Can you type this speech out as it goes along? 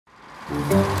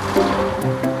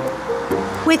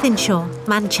Wythenshawe,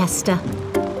 Manchester.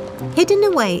 Hidden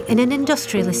away in an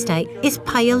industrial estate is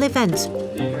Pyle Events,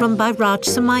 run by Raj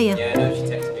Samaya.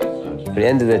 At the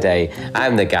end of the day,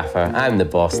 I'm the gaffer, I'm the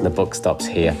boss, and the buck stops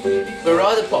here. We'd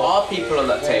rather put our people on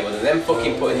that table than them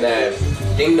fucking putting their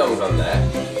ding-dongs on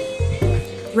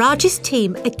there. Raj's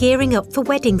team are gearing up for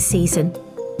wedding season,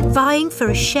 vying for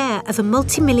a share of a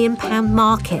multi-million-pound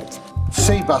market.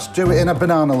 Seabass, do it in a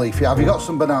banana leaf. Yeah, have you got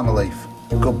some banana leaf?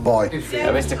 Good boy.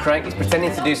 Mr. Craig, he's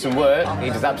pretending to do some work. He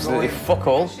does absolutely fuck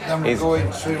all. He's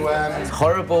a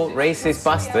horrible, racist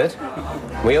bastard.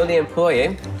 We only employ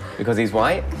him because he's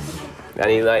white. And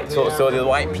he likes also the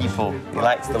white people. He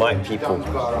likes the white people.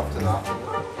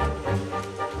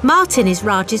 Martin is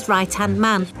Raj's right-hand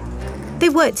man.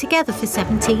 They've worked together for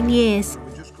 17 years.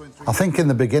 I think in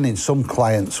the beginning some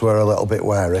clients were a little bit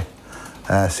wary,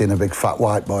 seeing a big fat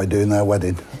white boy doing their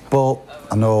wedding. But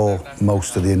I know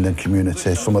most of the Indian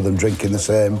community, some of them drink in the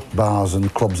same bars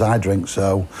and clubs I drink,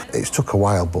 so it's took a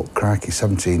while, but crikey,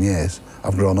 17 years.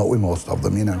 I've grown up with most of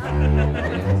them, you know.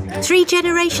 3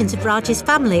 generations of Raj's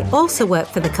family also work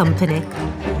for the company.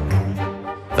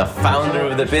 The founder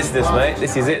of the business, mate.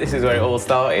 This is it. This is where it all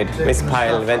started. Miss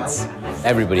Pyle Events.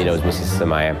 Everybody knows Mrs.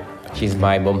 Samaya. She's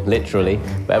my mum, literally,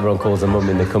 but everyone calls her mum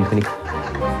in the company.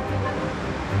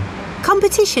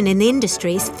 Competition in the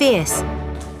industry is fierce,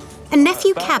 and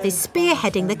nephew Cav is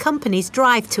spearheading the company's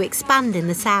drive to expand in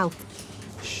the south.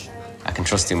 I can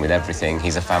trust him with everything.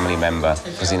 He's a family member.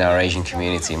 Because in our Asian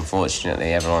community,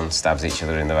 unfortunately, everyone stabs each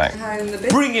other in the back.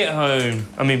 Bring it home.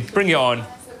 I mean, bring it on.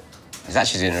 He's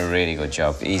actually doing a really good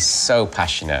job. He's so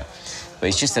passionate, but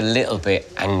he's just a little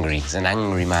bit angry. He's an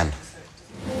angry man.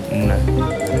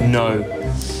 No.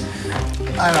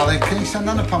 Hi, Ali, can you send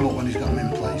Anna Pam up when he's got them in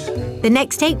place? The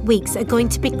next 8 weeks are going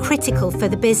to be critical for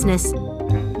the business.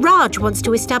 Raj wants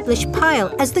to establish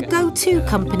Pyle as the go-to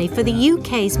company for the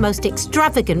UK's most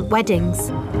extravagant weddings.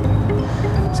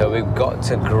 So we've got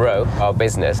to grow our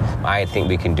business. I think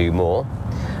we can do more,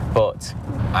 but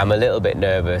I'm a little bit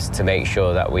nervous to make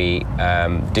sure that we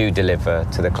do deliver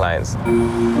to the clients.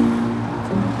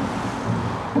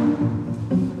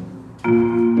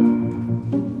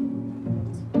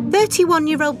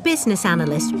 31-year-old business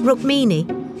analyst Rukmini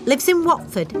lives in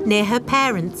Watford near her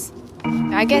parents.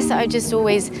 I guess I just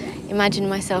always imagined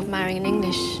myself marrying an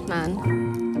English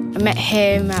man. I met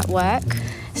him at work,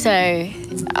 so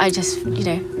I just, you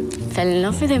know, fell in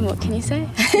love with him. What can you say?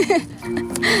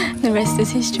 The rest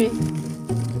is history.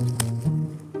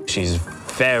 She's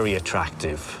very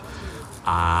attractive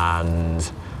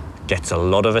and gets a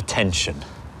lot of attention.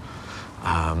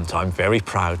 So I'm very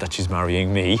proud that she's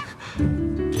marrying me.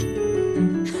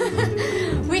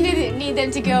 We didn't need them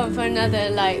to go on for another,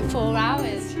 like, 4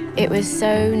 hours. It was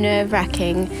so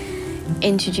nerve-wracking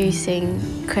introducing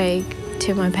Craig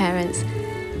to my parents.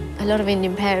 A lot of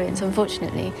Indian parents,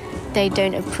 unfortunately, they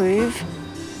don't approve.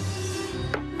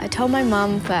 I told my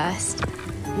mum first,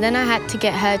 and then I had to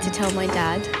get her to tell my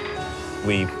dad.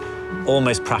 We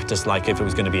almost practiced like if it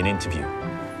was going to be an interview.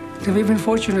 We've been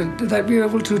fortunate that we were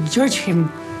able to judge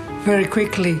him very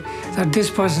quickly, that this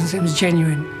person seems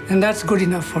genuine, and that's good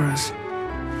enough for us.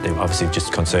 They were obviously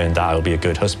just concerned that I'll be a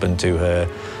good husband to her,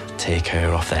 take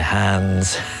her off their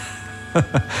hands.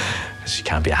 She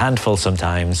can be a handful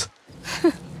sometimes.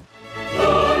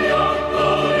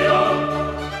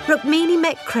 Rukmini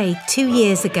met Craig 2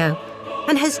 years ago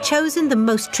and has chosen the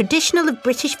most traditional of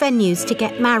British venues to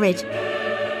get married.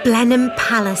 Blenheim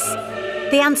Palace,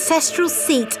 the ancestral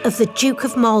seat of the Duke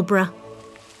of Marlborough.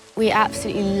 We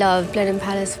absolutely love Blenheim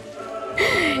Palace.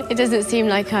 It doesn't seem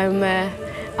like I'm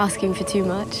asking for too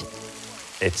much.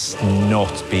 It's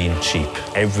not been cheap.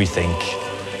 Everything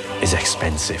is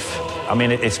expensive. I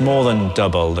mean, it's more than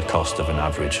double the cost of an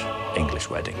average English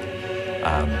wedding.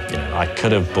 You know, I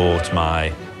could have bought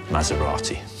my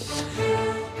Maserati.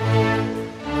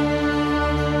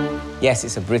 Yes,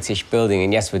 it's a British building,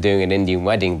 and yes, we're doing an Indian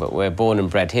wedding, but we're born and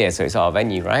bred here, so it's our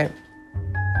venue, right?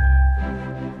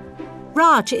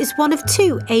 Raj is one of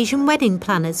 2 Asian wedding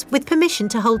planners with permission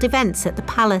to hold events at the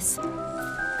palace.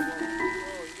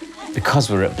 Because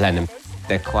we're at Blenheim,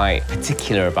 they're quite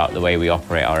particular about the way we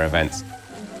operate our events.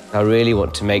 I really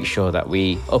want to make sure that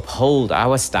we uphold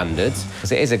our standards,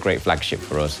 because it is a great flagship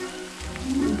for us.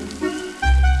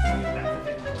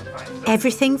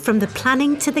 Everything from the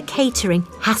planning to the catering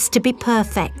has to be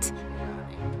perfect.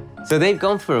 So they've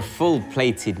gone for a full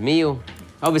plated meal,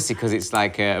 obviously because it's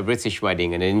like a British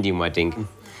wedding and an Indian wedding.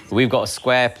 We've got a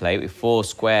square plate with 4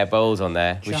 square bowls on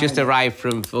there, which just arrived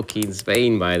from fucking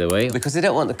Spain, by the way. Because they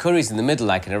don't want the curries in the middle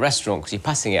like in a restaurant, because you're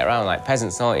passing it around like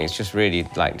peasants, aren't you? It's just really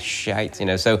like shite, you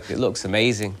know, so it looks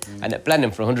amazing. And at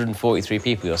Blenheim, for 143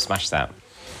 people, you'll smash that.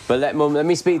 But let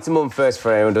me speak to Mum first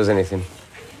before anyone does anything.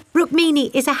 Rukmini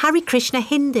is a Hare Krishna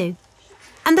Hindu,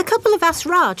 and the couple have asked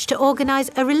Raj to organise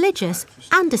a religious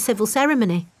and a civil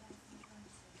ceremony.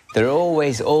 There are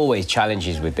always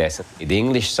challenges with this. The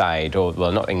English side, or,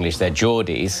 well, not English, they're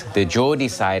Geordies. The Geordie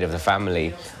side of the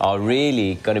family are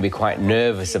really going to be quite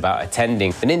nervous about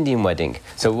attending an Indian wedding.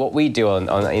 So what we do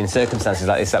in circumstances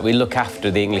like this is that we look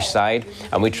after the English side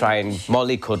and we try and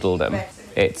mollycoddle them.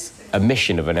 It's a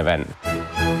mission of an event.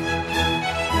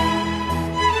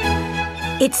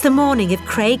 It's the morning of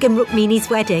Craig and Rukmini's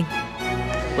wedding.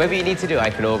 Whatever you need to do, I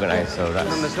can organise, so that's...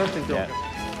 there's nothing to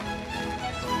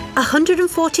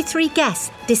 143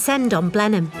 guests descend on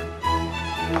Blenheim.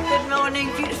 Good morning,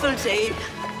 beautiful day.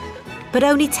 But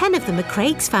only 10 of them are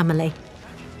Craig's family.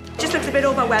 Just looks a bit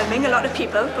overwhelming, a lot of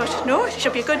people, but no, it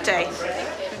should be a good day.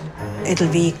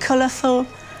 It'll be colourful,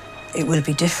 it will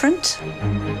be different.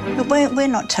 But we're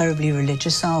not terribly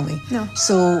religious, are we? No.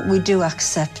 So we do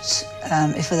accept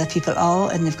if other people are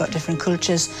and they've got different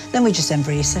cultures, then we just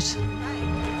embrace it.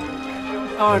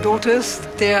 Our daughters,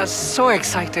 they are so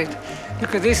excited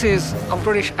because this is a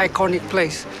British iconic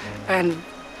place. And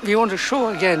we want to show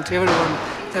again to everyone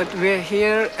that we're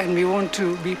here and we want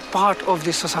to be part of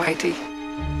this society.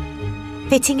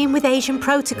 Fitting in with Asian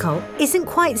protocol isn't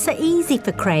quite so easy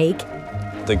for Craig.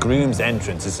 The groom's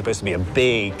entrance is supposed to be a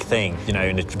big thing. You know,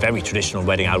 in a very traditional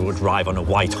wedding, I would drive on a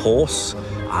white horse,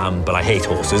 but I hate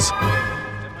horses.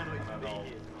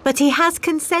 But he has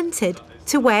consented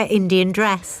to wear Indian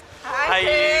dress. Hi,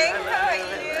 Craig. How are you?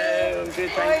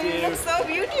 Good, thank you. You look so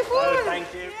beautiful. Oh, thank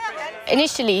you.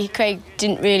 Initially, Craig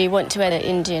didn't really want to wear the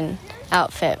Indian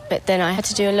outfit, but then I had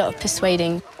to do a lot of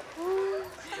persuading.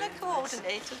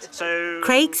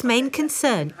 Craig's main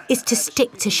concern is to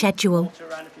stick to schedule.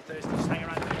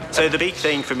 So the big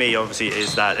thing for me, obviously,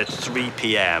 is that at 3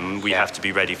 p.m. we have to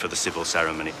be ready for the civil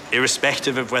ceremony.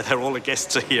 Irrespective of whether all the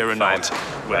guests are here or not,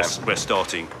 we're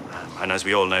starting. And as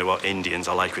we all know what Indians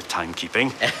are like with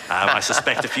timekeeping, I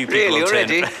suspect a few people will turn...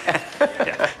 Really,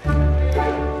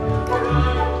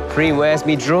 Free, where's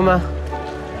me drummer?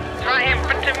 Right in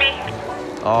front of me.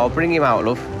 Oh, bring him out,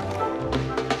 love.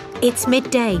 It's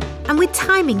midday, and with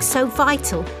timing so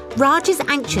vital, Raj is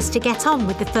anxious to get on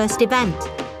with the first event.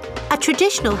 A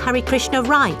traditional Hare Krishna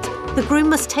rite the groom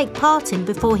must take part in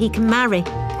before he can marry.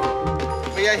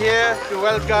 We are here to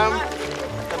welcome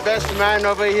the best man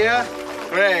over here,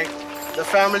 Craig. The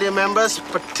family members,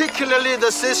 particularly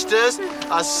the sisters,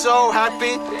 are so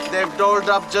happy they've dolled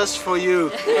up just for you.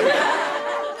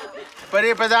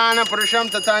 There's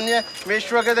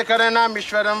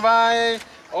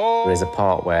a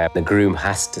part where the groom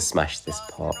has to smash this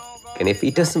pot. And if he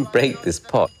doesn't break this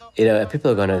pot, you know,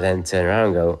 people are going to then turn around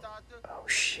and go, oh,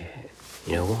 shit,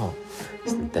 you know what?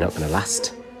 They're not going to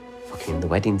last. Fucking the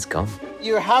wedding's gone.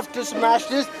 You have to smash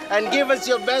this and give us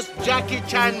your best Jackie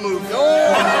Chan move.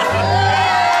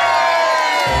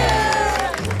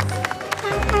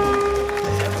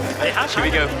 Hey, here we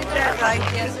go.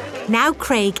 Now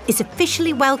Craig is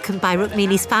officially welcomed by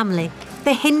Rukmini's family.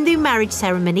 The Hindu marriage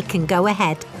ceremony can go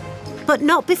ahead. But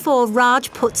not before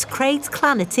Raj puts Craig's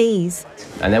clan at ease.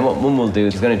 And then what Mum will do,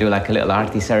 she's going to do like a little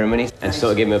arati ceremony and sort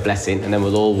of give him a blessing, and then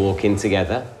we'll all walk in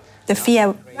together. The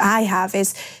fear I have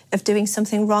is of doing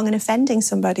something wrong and offending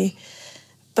somebody.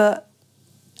 But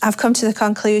I've come to the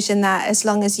conclusion that as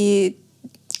long as you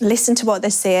listen to what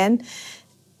they're saying,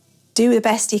 do the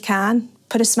best you can,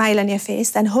 put a smile on your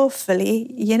face, then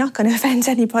hopefully you're not going to offend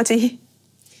anybody.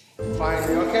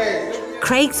 Finally, okay.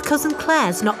 Craig's cousin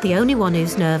Claire's not the only one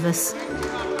who's nervous.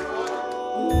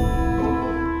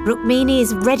 Rukmini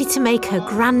is ready to make her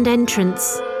grand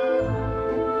entrance.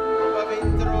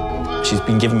 She's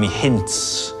been giving me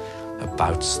hints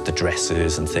about the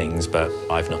dresses and things, but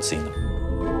I've not seen them. 2,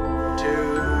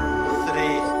 3.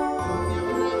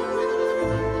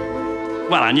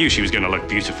 Well, I knew she was going to look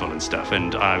beautiful and stuff,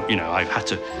 and you know, I had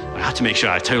to make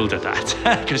sure I told her that,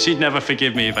 because she'd never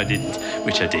forgive me if I didn't,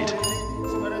 which I did.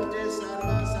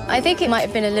 I think it might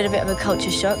have been a little bit of a culture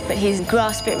shock, but he's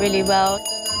grasped it really well.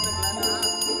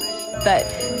 But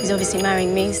he's obviously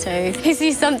marrying me, so he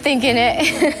sees something in it.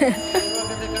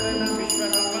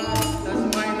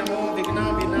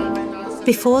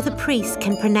 Before the priest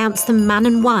can pronounce them man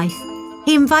and wife,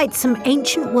 he invites some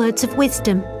ancient words of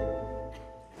wisdom.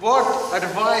 What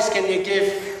advice can you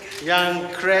give young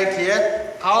Craig here?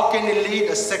 How can he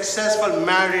lead a successful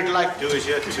married life? Do as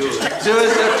you're told. Do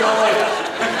as you're told.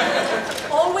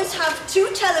 Always always have 2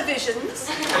 televisions,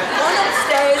 one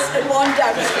upstairs and one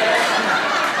downstairs.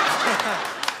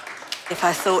 If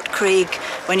I thought Craig,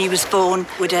 when he was born,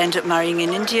 would end up marrying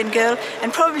an Indian girl,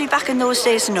 and probably back in those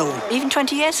days, no. Even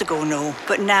 20 years ago, no.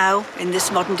 But now, in this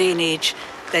modern day and age,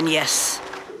 then yes.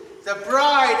 The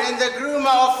bride and the groom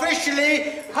are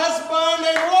officially husband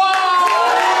and wife!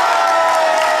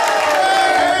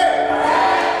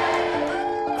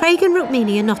 Craig and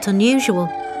Rukmini are not unusual.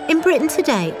 In Britain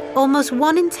today, almost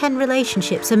 1 in 10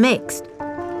 relationships are mixed.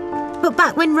 But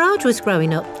back when Raj was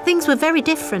growing up, things were very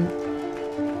different.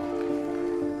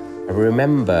 I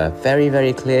remember very,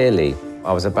 very clearly,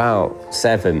 I was about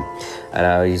 7 and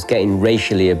I was getting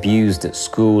racially abused at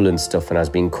school and stuff, and I was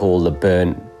being called a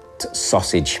burnt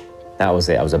sausage. That was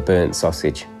it, I was a burnt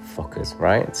sausage. Fuckers,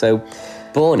 right? So,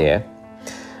 born here,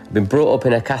 I've been brought up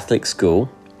in a Catholic school,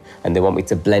 and they want me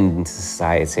to blend into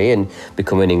society and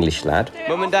become an English lad.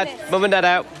 Mum and Dad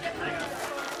out.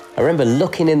 I remember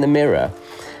looking in the mirror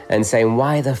and saying,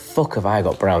 why the fuck have I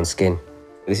got brown skin?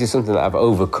 This is something that I've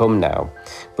overcome now,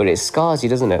 but it scars you,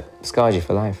 doesn't it? It scars you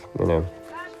for life, you know.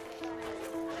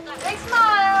 Big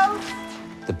smile!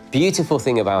 The beautiful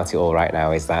thing about it all right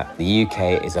now is that the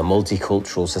UK is a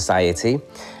multicultural society,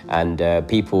 and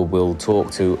people will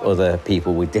talk to other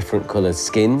people with different coloured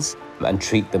skins and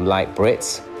treat them like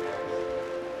Brits.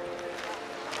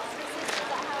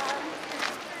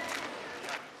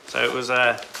 So it was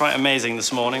quite amazing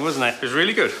this morning, wasn't it? It was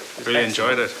really good. Really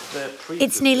enjoyed it.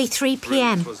 It's nearly 3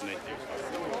 p.m.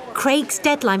 Craig's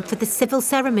deadline for the civil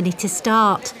ceremony to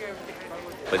start.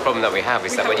 The problem that we have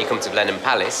is that when you come to Blenheim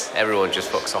Palace, everyone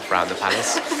just fucks off around the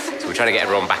palace. So we're trying to get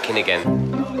everyone back in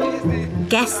again.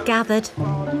 Guests gathered.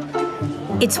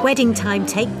 It's wedding time,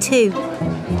 take 2. So,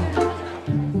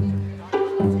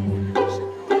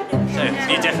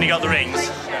 you definitely got the rings?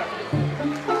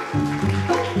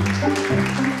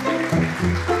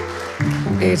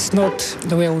 It's not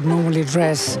the way I would normally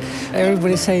dress.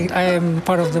 Everybody's saying I am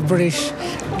part of the British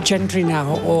gentry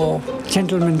now, or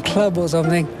gentleman club or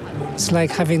something. It's like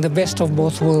having the best of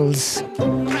both worlds.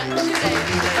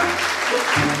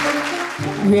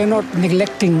 We are not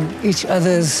neglecting each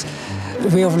other's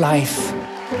way of life.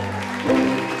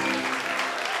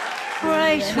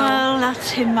 Right, well,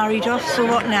 that's him married off, so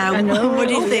what now? I know. What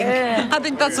do you think? Yeah. I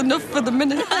think that's enough for the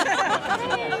minute.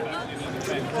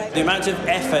 The amount of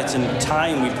effort and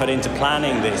time we put into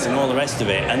planning this and all the rest of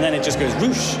it, and then it just goes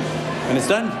whoosh, and it's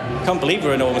done. Can't believe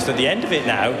we're almost at the end of it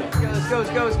now. Let's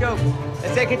go.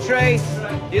 Let's take a tray.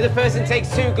 The other person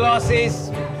takes 2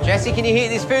 glasses. Jessie, can you heat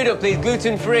this food up, please?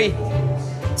 Gluten-free.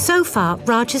 So far,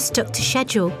 Raj has stuck to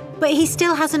schedule, but he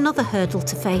still has another hurdle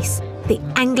to face, the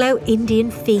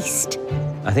Anglo-Indian feast.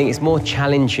 I think it's more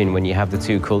challenging when you have the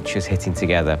 2 cultures hitting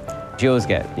together. You always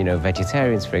get,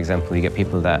 vegetarians, for example. You get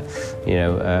people that,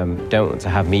 don't want to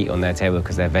have meat on their table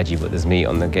because they're veggie, but there's meat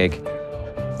on the gig.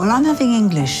 Well, I'm having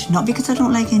English, not because I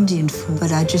don't like Indian food,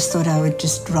 but I just thought I would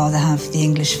just rather have the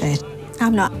English fare.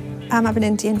 I'm not. I'm having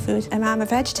Indian food, and I'm a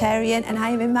vegetarian, and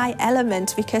I am in my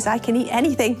element because I can eat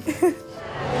anything.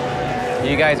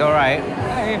 You guys all right?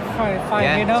 I'm fine,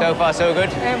 yeah? So far, so good?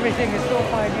 Everything is so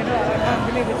fine, I can't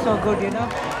believe it's so good,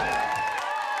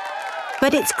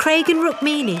 But it's Craig and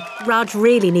Rukmini Raj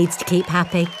really needs to keep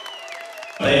happy.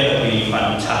 They have been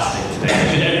fantastic today.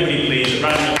 Should everybody please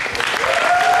round up?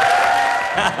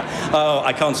 Oh,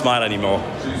 I can't smile anymore.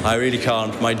 I really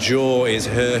can't. My jaw is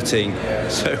hurting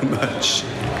so much.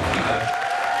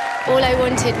 All I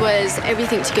wanted was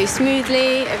everything to go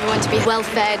smoothly, everyone to be well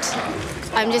fed.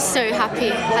 I'm just so happy.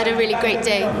 Had a really great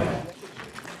day.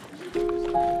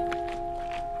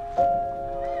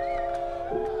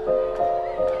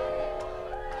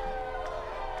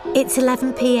 It's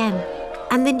 11 p.m.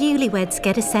 and the newlyweds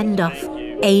get a send-off,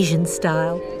 Asian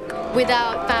style.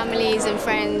 Without families and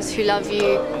friends who love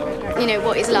you,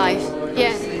 what is life?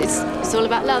 Yeah, it's all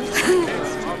about love.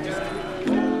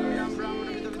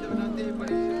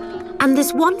 And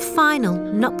there's one final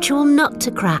nuptial nut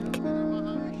to crack.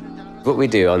 What we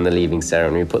do on the leaving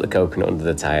ceremony, we put the coconut under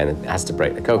the tie and it has to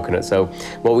break the coconut. So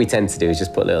what we tend to do is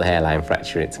just put a little hairline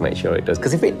fracture in it to make sure it does.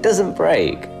 Because if it doesn't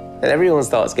break, then everyone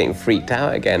starts getting freaked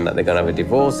out again, that they're going to have a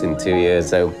divorce in 2 years.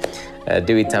 So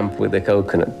do we tamper with the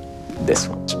coconut? This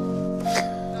one.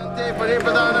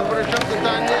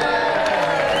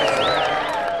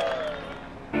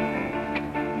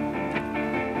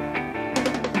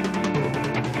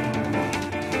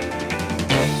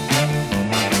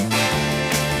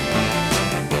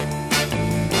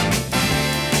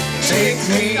 Take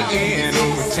me in,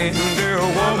 oh tender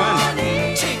woman.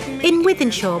 Take me In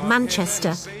Wythenshawe,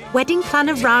 Manchester, wedding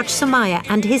planner Raj Somaya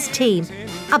and his team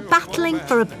are battling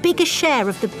for a bigger share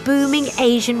of the booming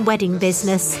Asian wedding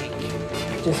business.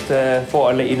 Just thought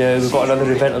I'd let you know we've got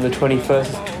another event on the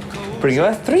 21st. Bring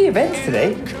you 3 events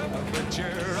today.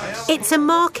 It's a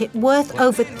market worth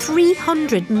over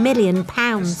 £300 million.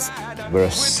 We're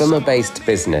a summer-based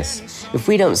business. If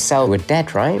we don't sell, we're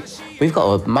dead, right? We've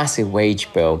got a massive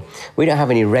wage bill. We don't have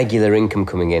any regular income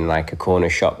coming in like a corner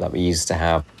shop that we used to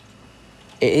have.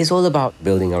 It is all about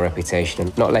building our reputation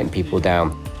and not letting people down.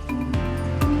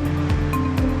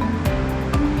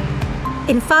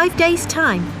 In 5 days'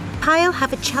 time, Pyle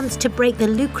have a chance to break the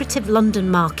lucrative London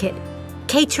market,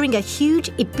 catering a huge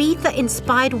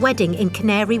Ibiza-inspired wedding in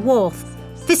Canary Wharf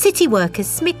for city workers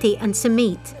Smithy and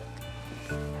Samit.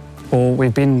 Well,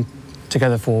 we've been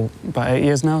together for about 8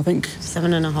 years now, I think.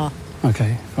 7.5.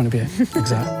 OK, trying to be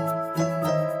exact.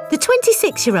 The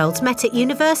 26-year-olds met at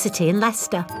university in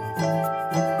Leicester.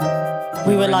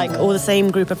 We were like all the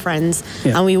same group of friends,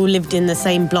 and we all lived in the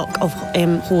same block of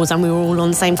halls, and we were all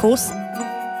on the same course.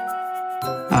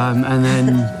 And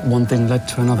then one thing led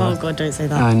to another. Oh, God, don't say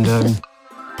that. And,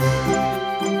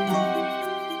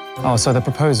 so the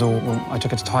proposal, well, I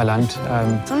took it to Thailand.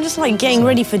 So I'm just like getting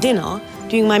ready for dinner,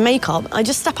 doing my makeup. I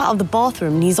just step out of the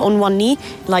bathroom and he's on one knee,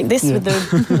 like this with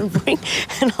the ring.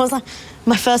 And I was like,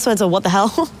 my first words are, what the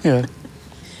hell? Yeah.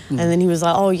 And then he was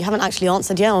like, oh, you haven't actually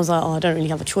answered yet? I was like, oh, I don't really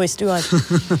have a choice, do I?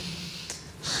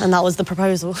 And that was the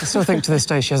proposal. I still think to this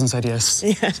day she hasn't said yes.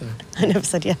 Yeah, so. I never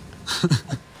said yes.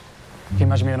 Can you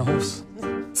imagine me on a horse?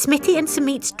 Smithy and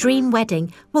Samit's dream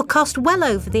wedding will cost well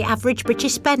over the average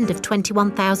British spend of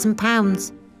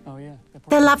 £21,000. Oh, yeah.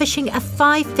 They're lavishing a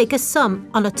 5-figure sum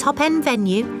on a top-end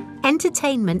venue,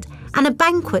 entertainment and a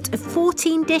banquet of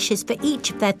 14 dishes for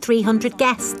each of their 300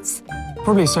 guests.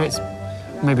 Probably say it's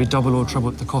maybe double or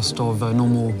treble the cost of a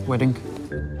normal wedding.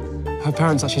 Her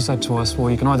parents actually said to us, well,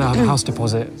 you can either have a house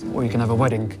deposit or you can have a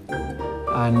wedding.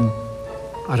 And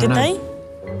I don't know. Did they?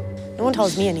 No one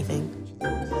tells me anything.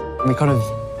 We kind of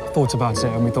thought about it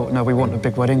and we thought, no, we want a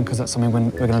big wedding because that's something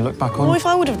we're going to look back on. Well, if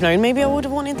I would have known, maybe I would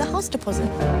have wanted the house deposit.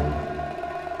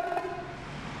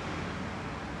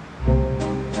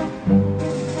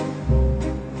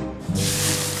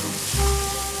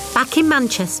 Back in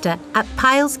Manchester, at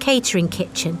Pyle's Catering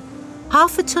Kitchen,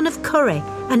 1/2 ton of curry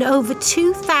and over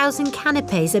 2,000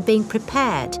 canapés are being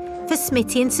prepared for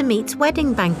Smithy and Samit's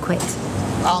wedding banquet.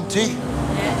 Auntie,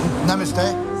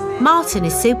 namaste. Martin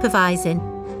is supervising.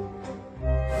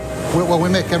 Well, we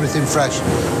make everything fresh,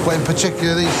 but in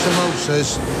particular these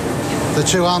samosas, the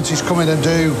 2 aunties come in and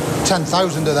do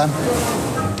 10,000 of them.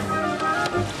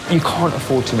 You can't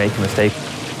afford to make a mistake.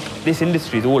 This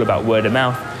industry is all about word of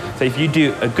mouth. So if you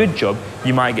do a good job,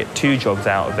 you might get 2 jobs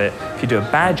out of it. If you do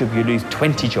a bad job, you lose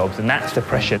 20 jobs, and that's the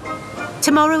pressure.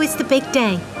 Tomorrow is the big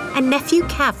day, and nephew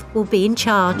Cav will be in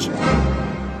charge.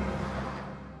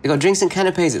 They've got drinks and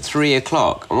canapés at 3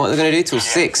 o'clock, and what are they going to do till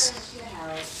 6?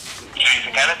 Drinks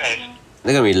and canapés.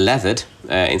 They're going to be leathered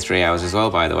in 3 hours as well,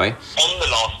 by the way. On the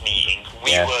last meeting,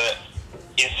 we were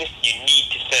insisting you need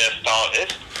to serve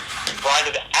starters. Bride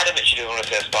was adamant she didn't want to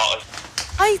serve starters.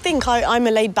 I think I'm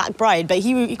a laid-back bride, but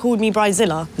he called me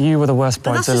Bridezilla. You were the worst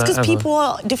But bridezilla that's just because ever. people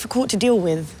are difficult to deal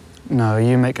with. No,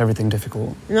 you make everything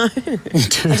difficult. No,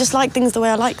 I just like things the way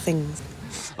I like things.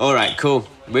 All right, cool.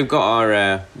 We've got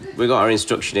our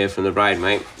instruction here from the bride,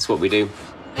 mate. That's what we do.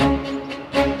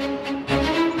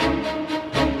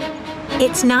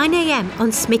 It's 9 a.m.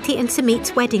 on Smithy and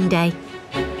Samit's wedding day.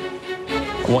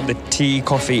 I want the tea,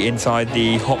 coffee inside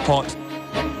the hot pot.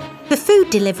 The food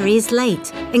delivery is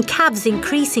late, and Cav's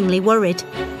increasingly worried.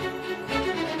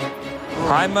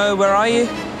 Hi, Mo, where are you?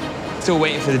 Still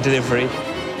waiting for the delivery.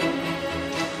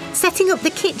 Setting up the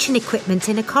kitchen equipment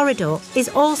in a corridor is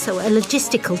also a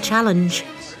logistical challenge.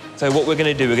 So what we're going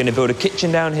to do, we're going to build a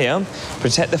kitchen down here,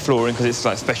 protect the flooring because it's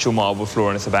like special marble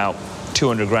flooring. It's about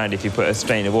 200 grand if you put a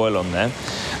stain of oil on there.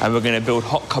 And we're going to build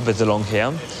hot cupboards along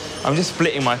here. I'm just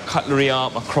splitting my cutlery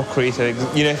up, my crockery, so,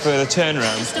 you know, for the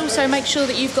turnaround. Just also make sure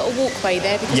that you've got a walkway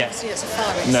there because obviously it's a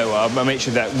fire risk. No, I'll make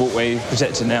sure that walkway is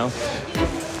protected now.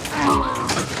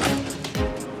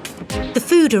 The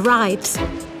food arrives.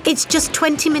 It's just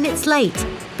 20 minutes late,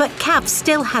 but Cav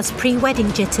still has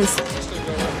pre-wedding jitters.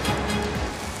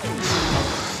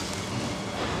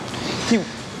 See,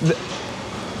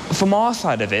 from our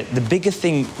side of it, the biggest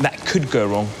thing that could go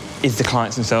wrong is the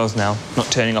clients themselves now, not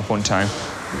turning up on time.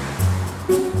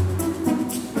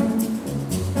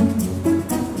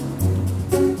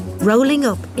 Rolling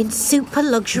up in super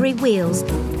luxury wheels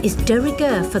is de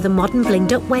rigueur for the modern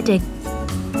blinged-up wedding.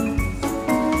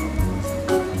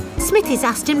 Smithy's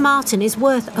Aston Martin is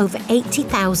worth over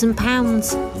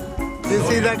 £80,000. You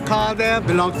see that car there?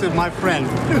 Belongs to my friend.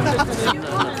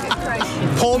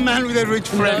 Poor man with a rich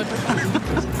friend.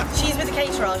 She's with the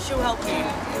caterer. She'll help you.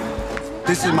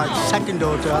 This is my second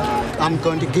daughter. I'm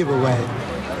going to give away.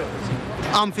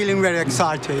 I'm feeling very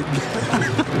excited.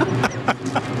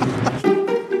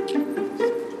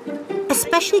 A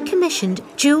specially commissioned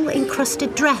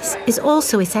jewel-encrusted dress is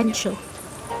also essential.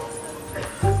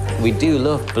 We do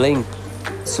love bling.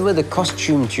 Some of the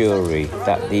costume jewellery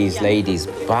that these ladies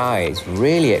buy is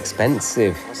really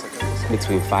expensive. It's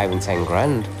between 5 and 10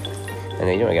 grand. And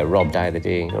then you don't get robbed either, do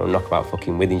you? You don't knock about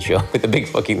fucking Withing Shore with a big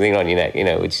fucking thing on your neck, you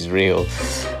know, which is real.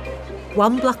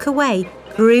 1 block away,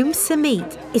 groom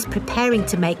Samit is preparing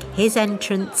to make his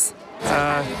entrance.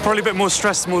 Probably a bit more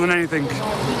stressed more than anything.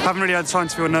 Haven't really had time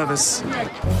to feel nervous.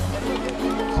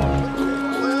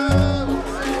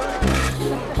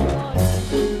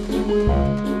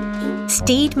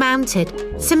 Steed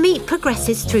mounted, Samit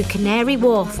progresses through Canary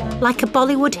Wharf like a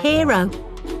Bollywood hero.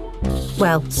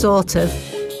 Well, sort of.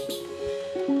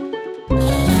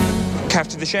 Cap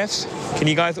to the chefs. Can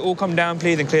you guys all come down,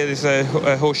 please, and clear this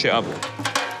horse shit up?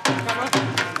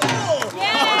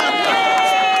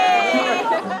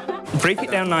 Break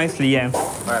it down nicely, yeah.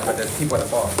 Alright, but there's people at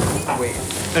the bar. Wait.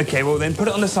 Okay, well then put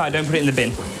it on the side, don't put it in the bin.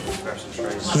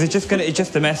 Because it's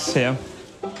just a mess here.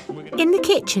 In the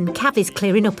kitchen, Cav is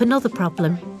clearing up another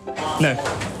problem. No.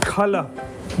 Colour.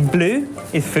 Blue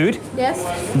is food. Yes.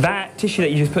 That tissue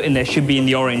that you just put in there should be in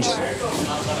the orange.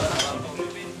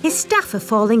 His staff are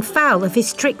falling foul of his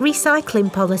strict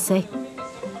recycling policy.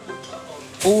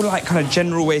 All like kind of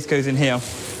general waste goes in here.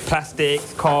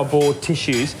 Plastics, cardboard,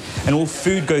 tissues, and all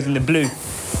food goes in the blue.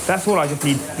 That's all I just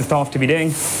need the staff to be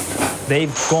doing.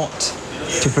 They've got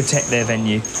to protect their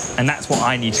venue, and that's what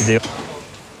I need to do.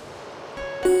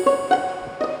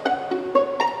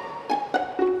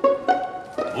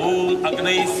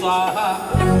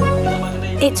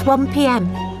 It's 1 p.m,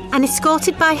 and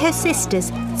escorted by her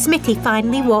sisters, Smithy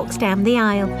finally walks down the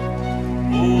aisle.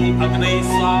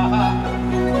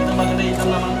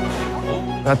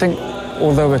 I think,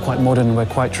 although we're quite modern, we're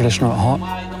quite traditional at heart.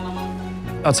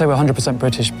 I'd say we're 100%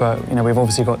 British, but you know, we've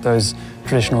obviously got those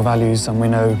traditional values, and we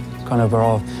know kind of where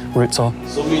our roots are.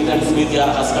 Sumit and Smithy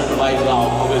are husband and wife now.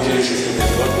 Congratulations to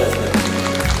them. God bless them.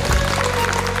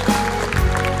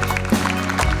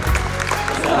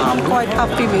 I'm quite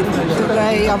happy with the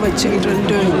way our children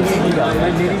doing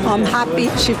it. I'm happy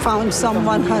she found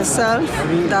someone herself.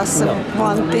 That's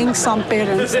one thing. Some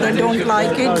parents, they don't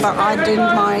like it, but I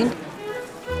didn't mind.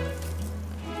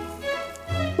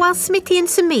 While Smithy and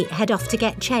Samit head off to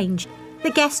get changed,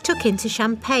 the guests took into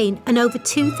champagne and over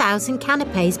 2,000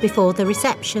 canapes before the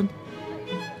reception.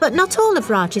 But not all of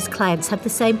Raj's clients have the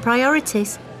same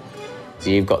priorities. So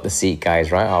you've got the seat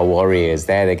guys, right? Our warriors.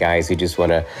 They're the guys who just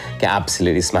want to get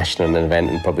absolutely smashed on an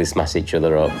event and probably smash each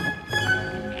other up.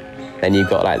 Then you've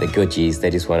got like the gudgies.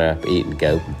 They just want to eat and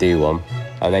go, do one.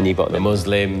 And then you've got the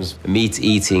Muslims, the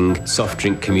meat-eating, soft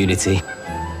drink community.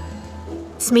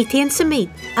 Smithy and Samit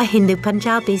are Hindu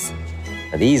Punjabis.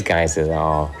 These guys are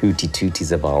our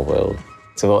hooty-tooties of our world.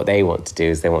 So what they want to do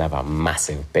is they want to have a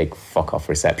massive, big fuck-off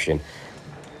reception,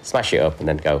 smash it up and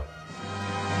then go.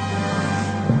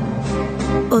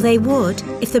 Or they would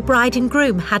if the bride and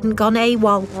groom hadn't gone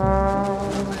AWOL.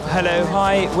 Hello,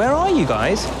 hi. Where are you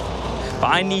guys? But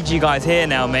I need you guys here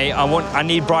now, mate. I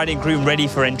need bride and groom ready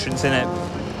for entrance, innit?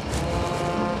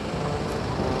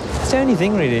 It's the only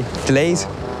thing, really. Delays.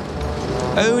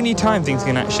 Only time things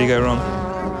can actually go wrong.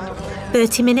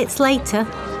 30 minutes later.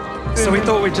 So we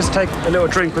thought we'd just take a little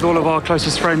drink with all of our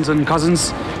closest friends and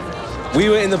cousins. We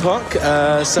were in the park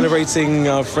celebrating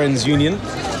our friends' union.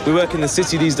 We work in the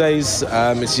city these days.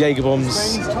 It's Jaeger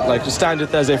bombs, like the standard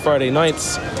Thursday, Friday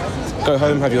nights. Go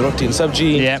home, have your roti and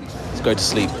sabji. Yep. Go to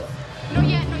sleep.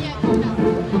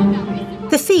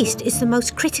 The feast is the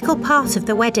most critical part of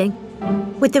the wedding.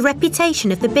 With the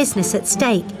reputation of the business at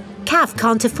stake, Cav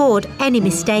can't afford any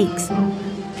mistakes.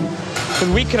 Because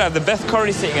we could have the best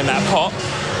curry sitting in that pot.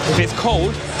 If it's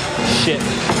cold, shit.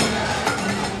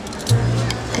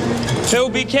 So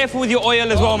be careful with your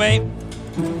oil as well, mate.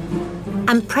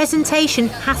 And presentation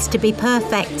has to be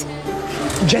perfect.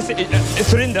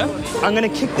 Surinder, I'm going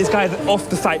to kick this guy off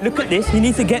the site. Look at this. He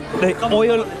needs to get the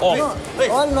oil off.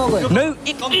 No,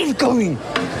 it is going.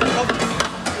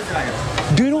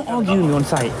 Do not argue with me on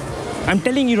site. I'm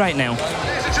telling you right now.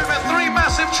 Three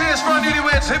massive cheers for our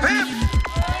newlyweds. Hip hip!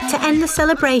 To end the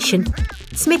celebration,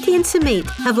 Smithy and Samit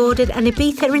have ordered an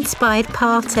Ibiza-inspired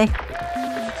party.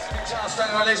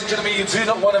 Ladies and gentlemen, you do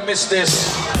not want to miss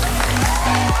this.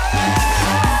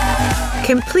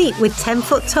 Complete with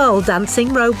 10-foot-tall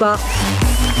dancing robots.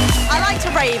 I like to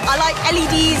rave. I like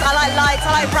LEDs, I like lights,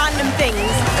 I like random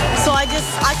things. So I just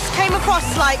came across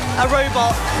like a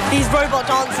robot, these robot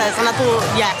dancers, and I thought,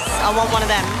 yes, I want one of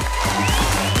them.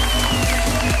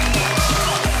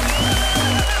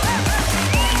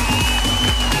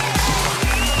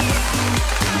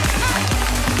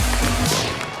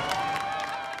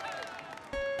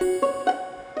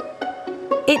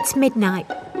 It's midnight,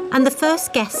 and the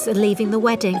first guests are leaving the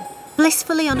wedding,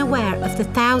 blissfully unaware of the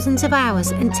thousands of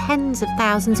hours and tens of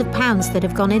thousands of pounds that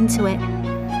have gone into it.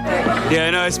 Yeah,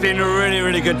 no, it's been a really,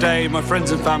 really good day. My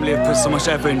friends and family have put so much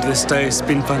effort into this day. It's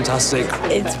been fantastic.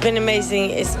 It's been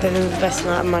amazing. It's been the best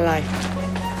night of my life.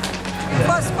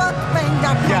 First part paying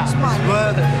that much money.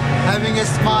 Worth it. Having a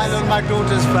smile on my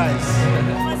daughter's face.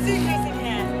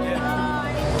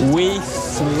 We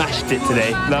smashed it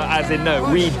today. No, as in,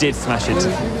 no, we did smash it.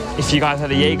 If you guys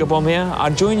had a Jaeger bomb here,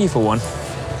 I'd join you for one.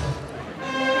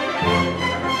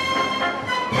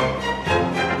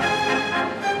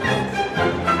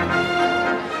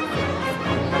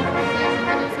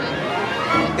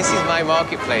 This is my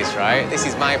marketplace, right? This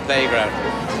is my playground.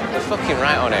 You're fucking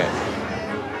right on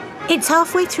it. It's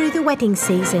halfway through the wedding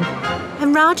season,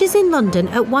 and Raj is in London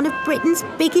at one of Britain's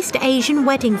biggest Asian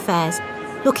wedding fairs,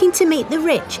 looking to meet the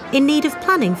rich in need of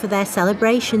planning for their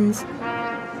celebrations.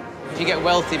 If you get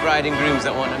wealthy bride and grooms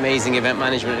that want amazing event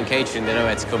management and catering, they know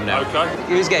where to come now. Okay.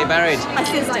 Who's getting married? My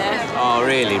sister. Oh,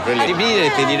 really? Brilliant. If you need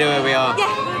anything, you know where we are.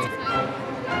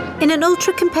 Yeah. In an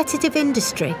ultra-competitive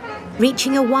industry,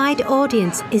 reaching a wide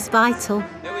audience is vital.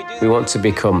 We want to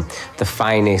become the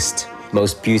finest,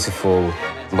 most beautiful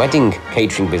wedding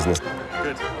catering business.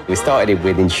 We started it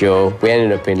with Insure, we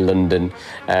ended up in London.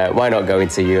 Why not go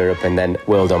into Europe and then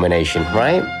world domination,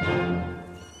 right?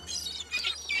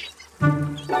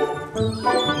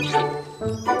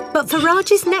 But for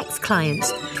Raj's next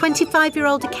clients,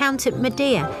 25-year-old accountant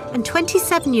Medea and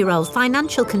 27-year-old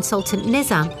financial consultant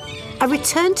Nizam, a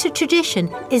return to tradition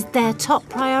is their top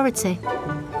priority.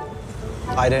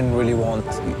 I didn't really want,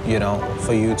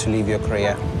 for you to leave your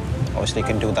career. Obviously, you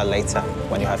can do that later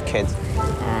when you have kids.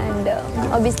 And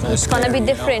obviously, it's gonna be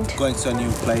different. Going to a new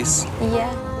place.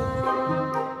 Yeah.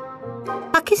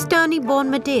 Pakistani-born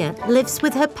Medea lives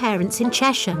with her parents in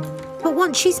Cheshire, but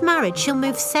once she's married, she'll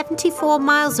move 74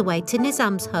 miles away to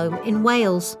Nizam's home in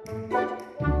Wales.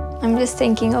 I'm just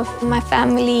thinking of my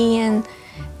family and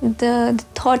the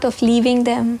thought of leaving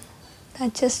them.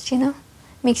 That just,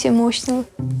 makes you emotional.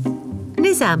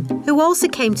 Nizam, who also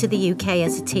came to the UK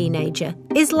as a teenager,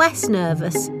 is less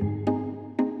nervous.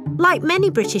 Like many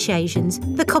British Asians,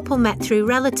 the couple met through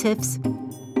relatives.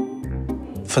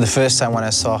 For the first time when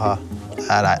I saw her,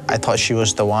 I thought she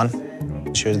was the one.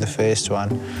 She was the first one.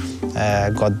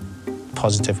 Got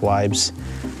positive vibes.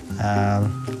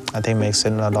 I think makes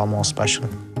it a lot more special.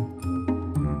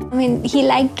 I mean, he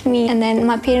liked me, and then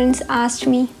my parents asked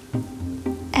me,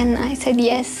 and I said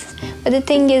yes. But the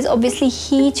thing is, obviously,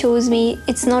 he chose me.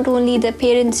 It's not only the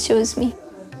parents chose me.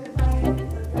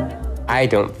 I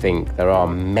don't think there are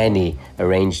many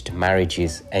arranged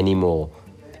marriages anymore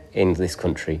in this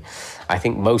country. I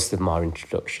think most of them are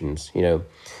introductions,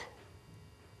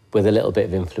 with a little bit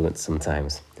of influence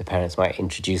sometimes. The parents might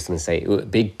introduce them and say, it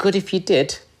would be good if you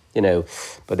did,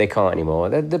 but they can't anymore.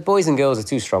 The boys and girls are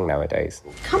too strong nowadays.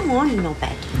 Come on,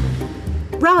 Nobed.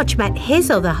 Raj met his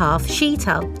other half,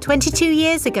 Sheetal, 22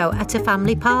 years ago at a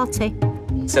family party.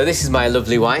 So this is my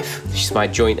lovely wife. She's my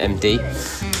joint MD.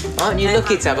 Aren't you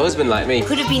lucky to have a husband like me?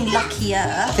 Could have been luckier.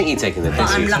 I think you're taking the piss.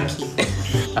 But I'm lucky.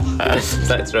 It's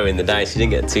like throwing the dice. She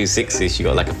didn't get 2 6s. She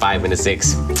got like a 5 and a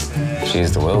 6. She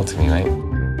is the world to me, mate.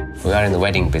 We are in the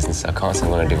wedding business, so I can't say I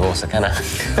want a divorce, can I?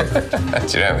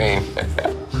 Do you know what I mean?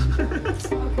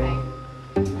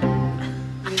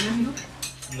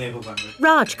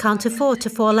 Raj can't afford to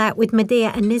fall out with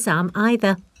Medea and Nizam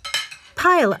either.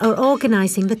 Pyle are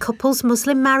organising the couple's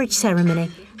Muslim marriage ceremony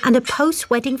and a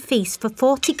post-wedding feast for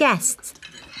 40 guests,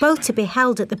 both to be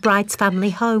held at the bride's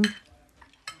family home.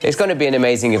 It's going to be an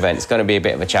amazing event. It's going to be a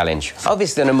bit of a challenge.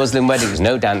 Obviously, on a Muslim wedding, there's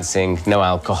no dancing, no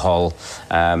alcohol.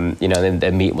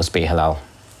 The meat must be halal.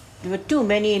 There were too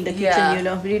many in the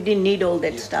kitchen, We didn't need all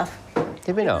that stuff.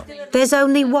 Did we not? There's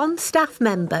only one staff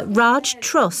member Raj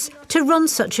trusts to run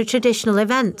such a traditional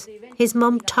event, his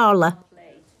mum, Tarla.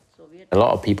 A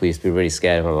lot of people used to be really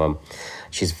scared of my mum.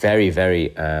 She's very,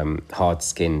 very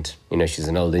hard-skinned. She's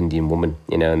an old Indian woman,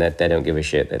 and they don't give a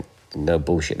shit. There's no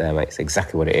bullshit there, mate. It's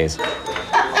exactly what it is.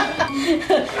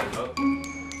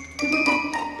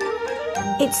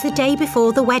 It's the day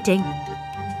before the wedding.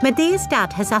 Medea's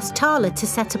dad has asked Tarla to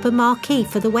set up a marquee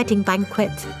for the wedding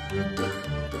banquet.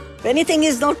 If anything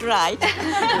is not right,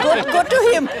 go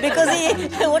to him, because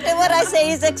whatever I say,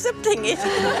 he's accepting it.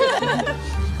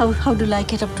 How do you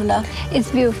like it up to now? It's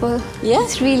beautiful.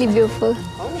 Yes? It's really beautiful.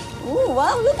 Oh,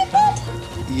 wow, look at that.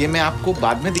 ये मैं आपको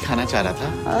बाद में दिखाना चाह रहा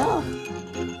था.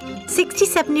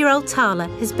 67-year-old Tala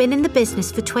has been in the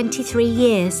business for 23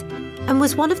 years and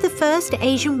was one of the first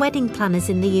Asian wedding planners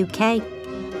in the UK.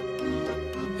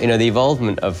 You know, the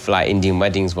involvement of like Indian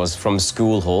weddings was from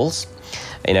school halls,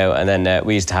 you know, and then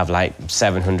we used to have like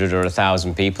 700 or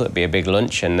 1,000 people. It'd be a big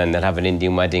lunch, and then they'd have an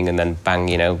Indian wedding, and then bang,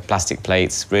 you know, plastic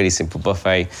plates, really simple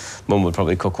buffet. Mum would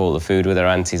probably cook all the food with her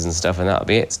aunties and stuff, and that'd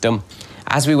be it, it's done.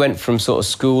 As we went from sort of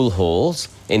school halls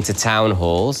into town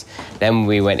halls, then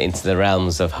we went into the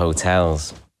realms of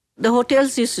hotels. The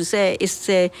hotels used to say, it's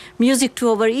music to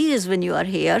our ears when you are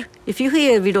here. If you're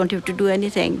here, we don't have to do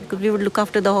anything, because we would look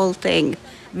after the whole thing.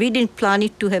 We didn't plan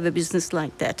it to have a business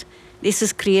like that. This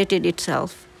has created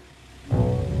itself.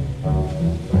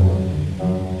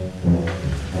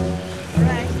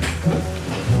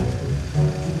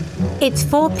 It's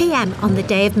 4 p.m. on the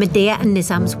day of Medea and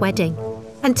Nizam's wedding,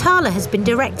 and Tala has been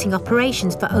directing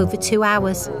operations for over 2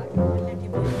 hours.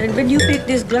 And when you pick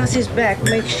these glasses back,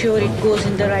 make sure it goes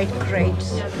in the right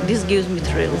crates. This gives me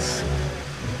thrills.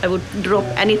 I would drop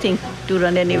anything to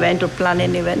run an event or plan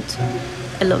an event.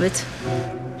 I love it.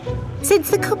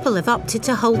 Since the couple have opted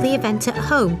to hold the event at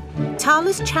home,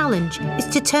 Tala's challenge is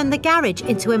to turn the garage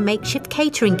into a makeshift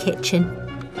catering kitchen.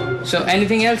 So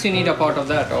anything else you need a part of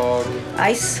that, or?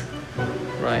 Ice.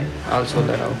 Right, I'll sort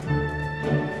that out.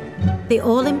 The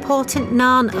all-important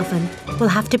naan oven will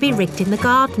have to be rigged in the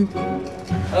garden.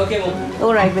 Okay, Mom.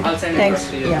 All right, but I'll send thanks.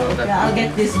 it to you. Yeah, I'll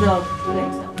get this vlog.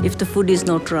 If the food is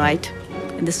not right,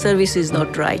 and the service is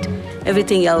not right,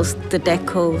 everything else, the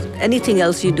decor, anything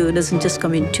else you do doesn't just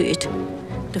come into it.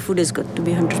 The food has got to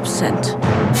be 100%.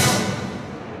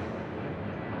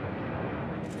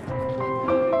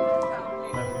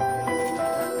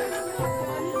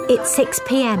 It's 6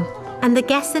 p.m. and the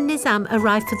guests and Nizam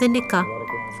arrive for the nikah,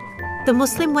 the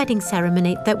Muslim wedding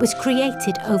ceremony that was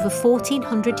created over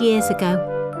 1,400 years ago.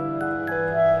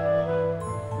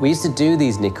 We used to do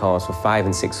these nikahs for 500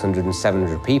 and 600 and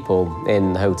 700 people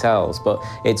in the hotels, but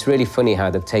it's really funny how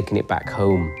they've taken it back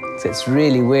home. So it's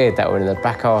really weird that we're in the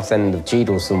back arse end of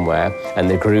Jeedal somewhere, and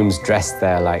the groom's dressed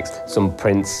there like some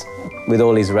prince with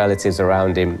all his relatives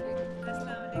around him.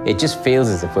 It just feels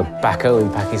as if we're back home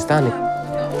in Pakistan.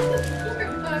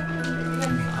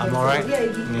 I'm all right.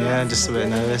 Yeah, just a bit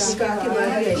nervous.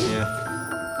 Yeah.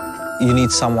 You need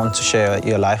someone to share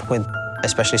your life with,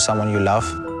 especially someone you love,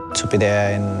 to be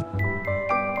there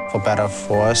for better,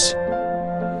 for worse.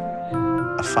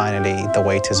 Finally, the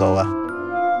wait is over.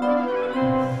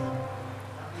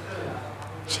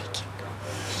 Shaking.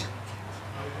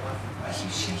 Are you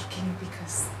shaking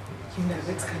because you know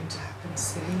it's going to happen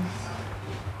soon?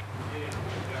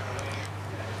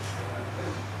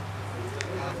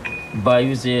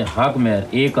 It's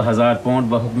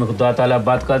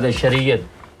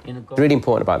really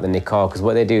important about the nikah, because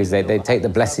what they do is they take the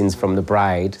blessings from the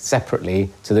bride separately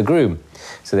to the groom.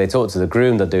 So they talk to the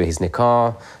groom, they'll do his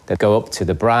nikah, they'll go up to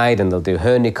the bride and they'll do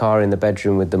her nikah in the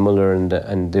bedroom with the mullah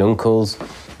and the uncles.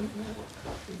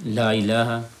 La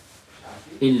ilaha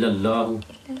illallah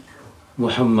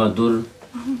Muhammadur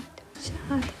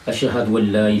Ashhadu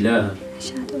an la ilaha.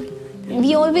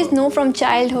 We always know from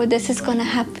childhood this is going to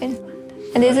happen.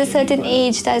 And there's a certain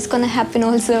age that is going to happen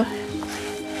also.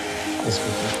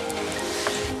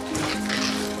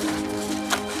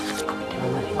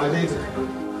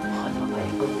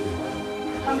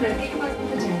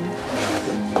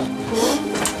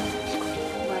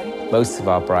 Most of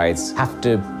our brides have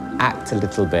to act a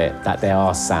little bit that they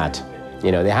are sad.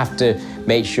 You know, they have to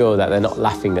make sure that they're not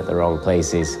laughing at the wrong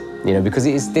places, you know, because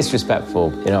it is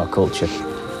disrespectful in our culture.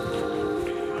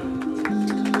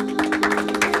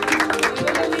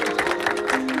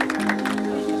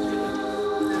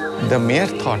 The mayor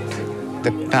thought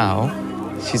that now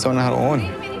she's on her own.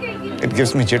 It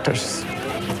gives me jitters.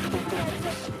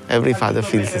 Every father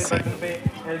feels the same.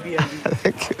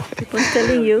 Thank you. Keep on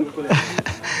telling you.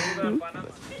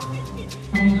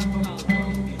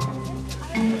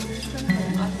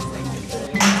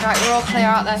 Right, we're all clear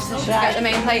out there, so should we get the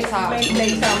main plates out?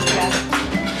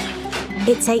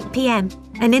 It's 8 p.m.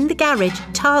 and in the garage,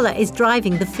 Tala is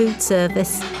driving the food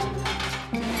service.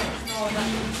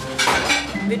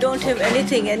 We don't have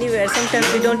anything anywhere.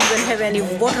 Sometimes we don't even have any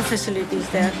water facilities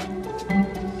there.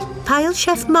 Pile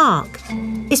chef Mark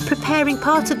is preparing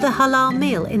part of the halal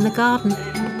meal in the garden.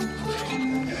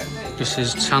 This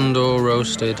is tandoor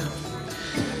roasted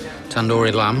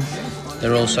tandoori lamb.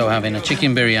 They're also having a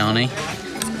chicken biryani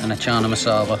and a chana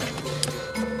masala.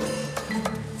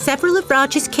 Several of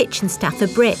Raj's kitchen staff are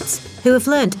Brits who have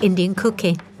learned Indian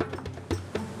cooking.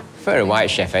 For a white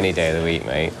chef any day of the week,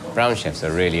 mate. Brown chefs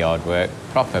are really hard work,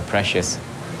 proper precious.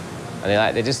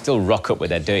 And they just still rock up with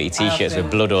their dirty T-shirts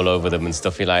with blood all over them and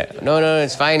stuff. You're like, no,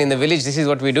 it's fine. In the village, this is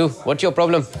what we do. What's your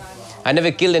problem? I never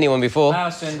killed anyone before.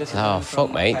 Oh,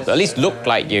 fuck, mate. But at least look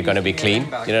like you're going to be clean.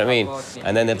 Do you know what I mean?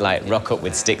 And then they'd, like, rock up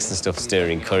with sticks and stuff,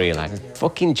 stirring curry. Like,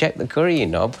 fucking check the curry, you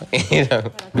knob. You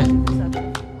know?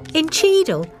 In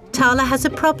Cheadle, Tala has a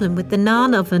problem with the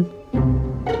naan oven.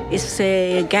 It's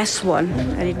a gas one,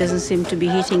 and it doesn't seem to be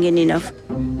heating in enough.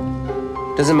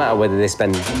 Doesn't matter whether they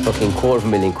spend fucking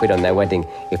 £250,000 on their wedding.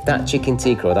 If that chicken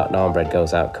tikka or that naan bread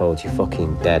goes out cold, you're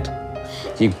fucking dead.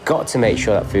 You've got to make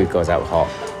sure that food goes out hot.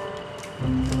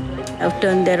 I've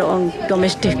turned their own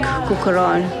domestic cooker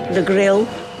on, the grill.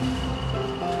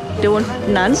 They want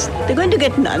naans. They're going to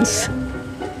get naans.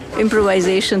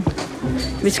 Improvisation,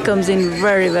 which comes in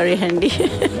very, very handy.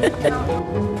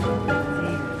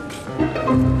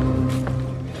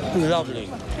 Lovely.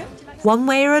 One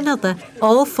way or another,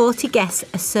 all 40 guests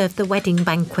are served the wedding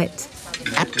banquet.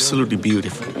 Absolutely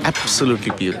beautiful.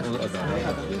 Absolutely beautiful.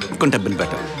 Couldn't have been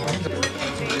better.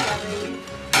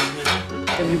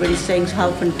 Everybody's saying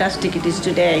how fantastic it is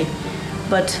today,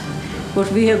 but what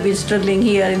we have been struggling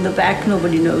here in the back,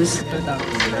 nobody knows.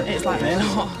 It's like a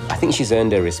lot. I think she's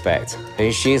earned her respect. I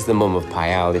mean, she is the mum of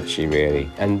Payal, isn't she, really?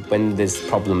 And when there's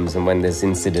problems and when there's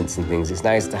incidents and things, it's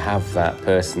nice to have that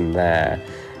person there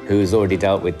who's already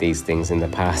dealt with these things in the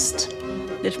past.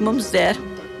 There's mum's there,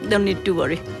 don't need to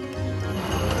worry.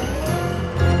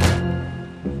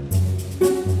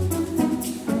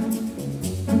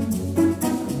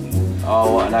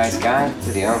 Oh, what a nice guy.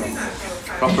 Bloody hell.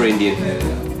 Proper Indian.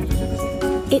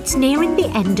 It's nearing the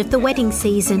end of the wedding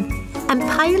season, and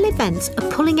Payal Events are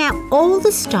pulling out all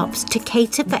the stops to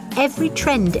cater for every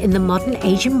trend in the modern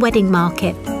Asian wedding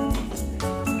market.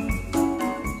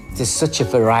 There's such a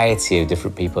variety of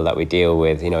different people that we deal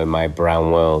with, you know, in my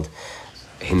brown world.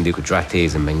 Hindu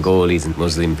Gujaratis and Bengalis and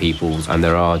Muslim peoples, and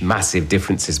there are massive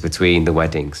differences between the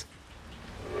weddings.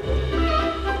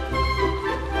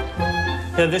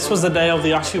 Yeah, this was the day of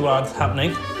the Ashirwad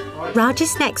happening.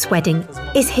 Raj's next wedding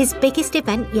is his biggest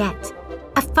event yet.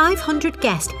 A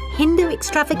 500-guest Hindu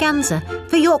extravaganza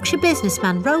for Yorkshire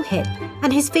businessman Rohit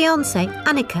and his fiancée,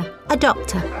 Annika, a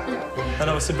doctor. And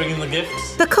obviously bringing the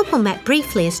gifts. The couple met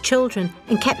briefly as children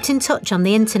and kept in touch on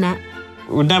the internet.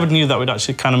 We never knew that we'd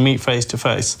actually kind of meet face to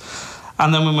face.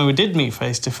 And then when we did meet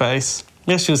face to face,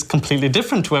 yeah, she was completely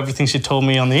different to everything she told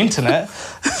me on the internet.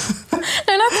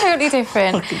 No, not totally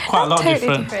different. Quite a lot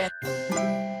different.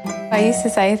 I used to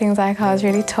say things like I was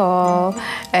really tall,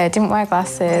 didn't wear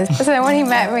glasses. So then when he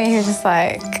met me, he was just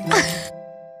like...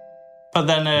 But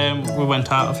then we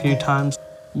went out a few times.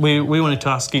 We wanted to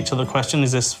ask each other the question,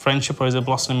 is this friendship or is it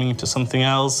blossoming into something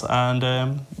else? And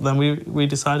then we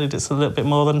decided it's a little bit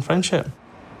more than friendship.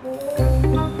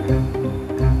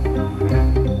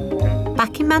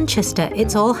 Back in Manchester,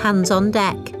 it's all hands on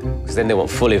deck. Because then they want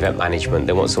full event management,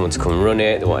 they want someone to come run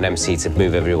it, they want an MC to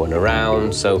move everyone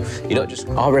around. So, you know, just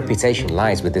our reputation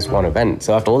lies with this one event.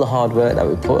 So after all the hard work that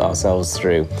we put ourselves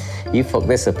through, you fuck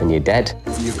this up and you're dead.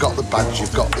 You've got the badge,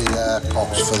 you've got the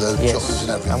pops for the justice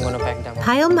and everything. I'm going to back down.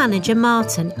 Payal manager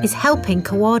Martin is helping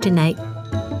coordinate.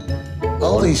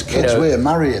 All these kids we're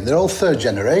marrying, they're all third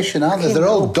generation, aren't they? They're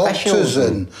all doctors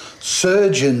and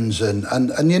surgeons and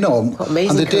you know,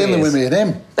 and they're dealing with me and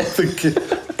him. Thinking,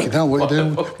 what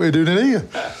are you doing in here?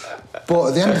 But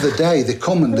at the end of the day, they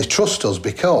come and they trust us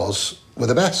because we're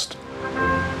the best.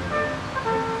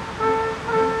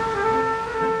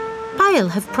 Payal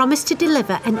have promised to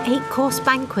deliver an 8-course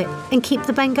banquet and keep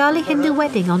the Bengali Hindu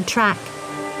wedding on track.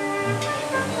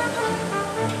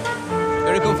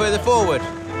 Gonna go further forward.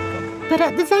 But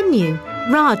at the venue,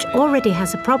 Raj already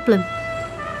has a problem.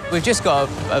 We've just got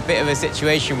a bit of a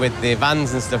situation with the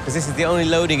vans and stuff, because this is the only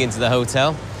loading into the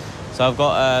hotel. So I've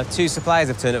got 2 suppliers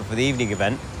have turned up for the evening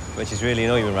event, which is really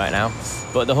annoying me right now.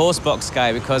 But the horse box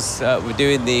guy, because we're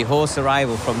doing the horse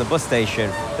arrival from the bus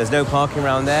station, there's no parking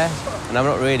around there, and I've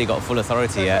not really got full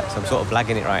authority yet, so I'm sort of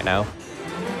blagging it right now.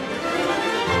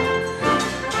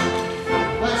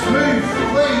 Let's move,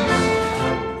 please.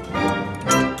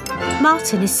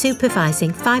 Martin is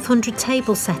supervising 500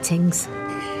 table settings.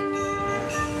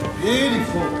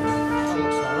 Beautiful.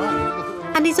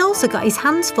 And he's also got his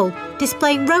hands full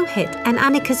displaying Rohit and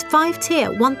Annika's 5-tier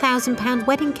 £1,000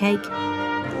 wedding cake.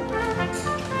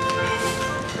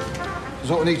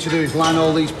 So what we need to do is line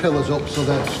all these pillars up so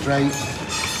they're straight.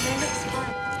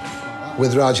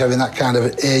 With Raj having that kind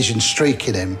of Asian streak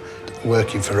in him,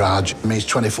 working for Raj means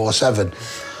 24/7.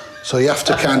 So you have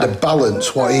to kind of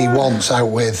balance what he wants out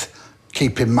with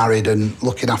keep him married and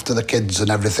looking after the kids and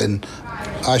everything.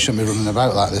 I shouldn't be running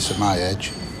about like this at my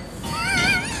age.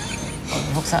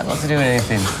 What's that got to do with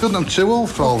anything? Good, I'm too old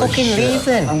for all this shit. Fucking leave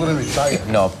then. I'm going to retire.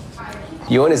 No.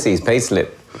 You want to see his payslip?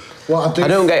 What I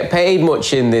don't get paid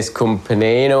much in this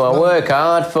company. You know, I work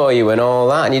hard for you and all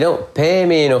that, and you don't pay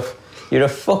me enough. You're a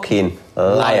fucking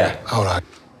liar. All right.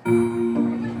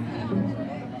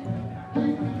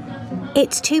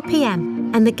 It's 2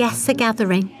 p.m. and the guests are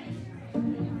gathering.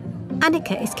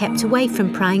 Annika is kept away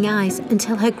from prying eyes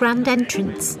until her grand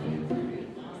entrance.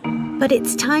 But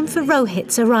it's time for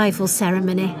Rohit's arrival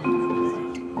ceremony.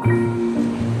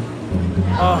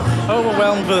 Oh,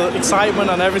 overwhelmed with excitement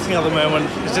and everything at the moment.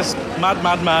 It's just mad,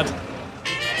 mad, mad.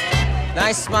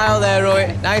 Nice smile there,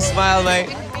 Roy. Nice smile,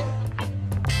 mate.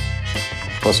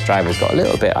 Bus drivers got a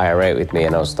little bit irate with me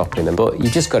and I was stopping them, but you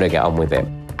just got to get on with it.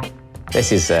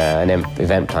 This is an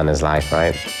event planner's life,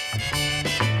 right?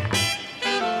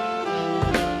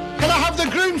 Can I have the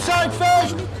groom side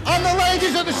first and the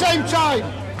ladies at the same time?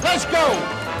 Let's go.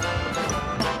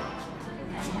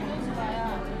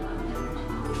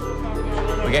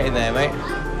 We're getting there, mate.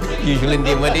 Usual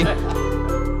Indian wedding.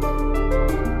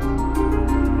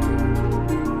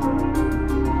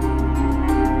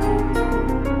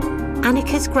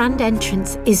 Annika's grand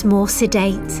entrance is more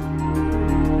sedate.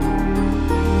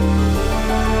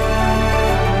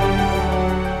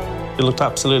 She looked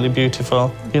absolutely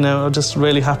beautiful. You know, I'm just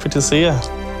really happy to see her.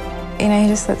 You know, he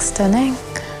just looked stunning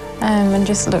and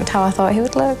just looked how I thought he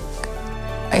would look.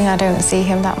 You know, I don't see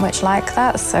him that much like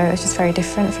that, so it's just very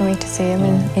different for me to see him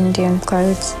in Indian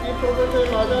clothes.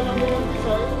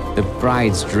 The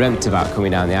bride's dreamt about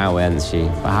coming down the aisle, hasn't she?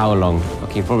 For how long?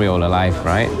 Fucking probably all her life,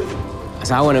 right?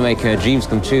 So I want to make her dreams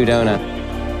come true, don't I?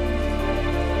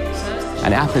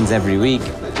 And it happens every week.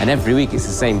 And every week it's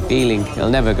the same feeling. It'll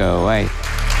never go away.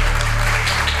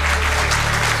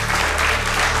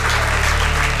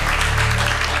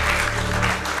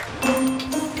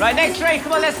 Right, next race,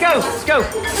 come on, let's go, let's go.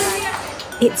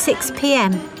 It's 6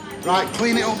 p.m. Right,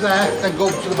 clean it up there, then go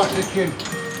to the back of the queue.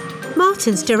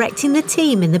 Martin's directing the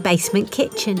team in the basement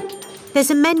kitchen.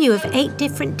 There's a menu of 8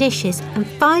 different dishes and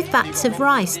 5 vats of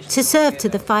rice to serve to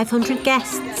the 500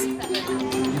 guests.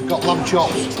 You've got lamb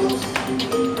chops.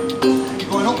 You're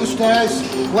going up the stairs,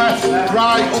 left,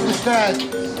 right, up the stairs.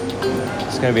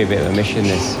 It's going to be a bit of a mission,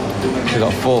 this. We've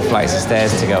got 4 flights of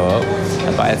stairs to go up,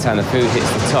 and by the time the food hits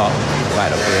the top, it might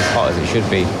not be as hot as it should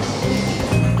be.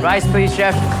 Rice, please,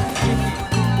 chef.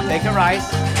 Take a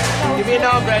rice. Give me a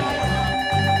naan bread.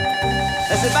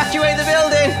 Let's evacuate the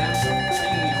building.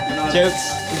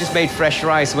 Jokes. We just made fresh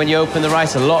rice. When you open the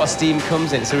rice, a lot of steam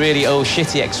comes in. It's a really old,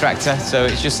 shitty extractor, so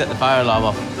it's just set the fire alarm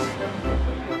off.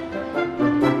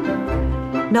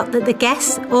 Not that the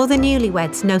guests or the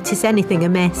newlyweds notice anything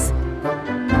amiss.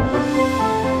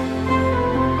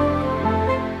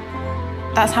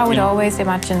 That's how we'd always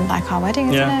imagine, like, our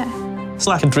wedding, isn't it? It's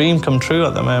like a dream come true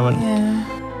at the moment. Yeah.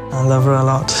 I love her a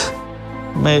lot.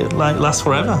 May it, like, last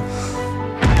forever.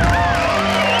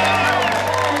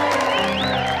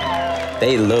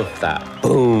 They love that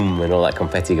boom and all that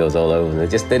confetti goes all over them. They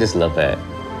just love it.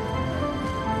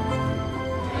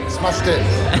 Smashed it.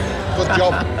 Good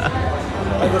job.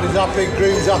 Everybody's happy,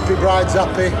 groom's happy, bride's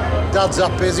happy, dad's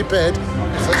happy. Is he paid?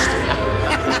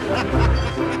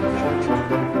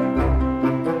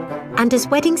 And as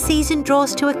wedding season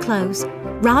draws to a close,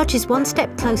 Raj is one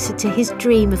step closer to his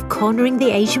dream of cornering the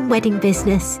Asian wedding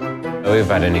business. We've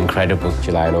had an incredible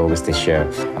July and August this year,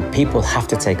 and people have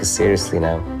to take us seriously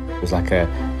now. It was like a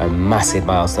massive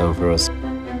milestone for us.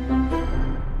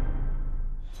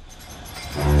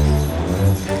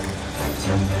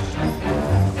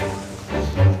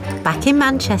 Back in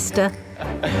Manchester,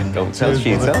 Don't tell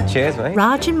Cheeto. Cheers, mate.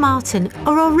 Raj and Martin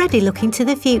are already looking to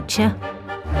the future.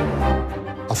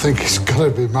 I think it's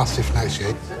going to be massive next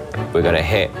year. We're going to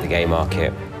hit the gay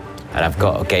market, and I've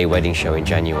got a gay wedding show in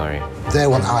January. They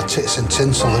want our tits and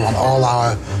tinsel, they want all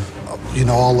our, you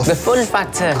know, all the... The fun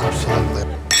factor.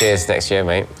 Absolutely. Cheers next year,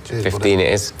 mate. Cheers, 15 buddy.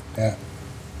 it is. Yeah.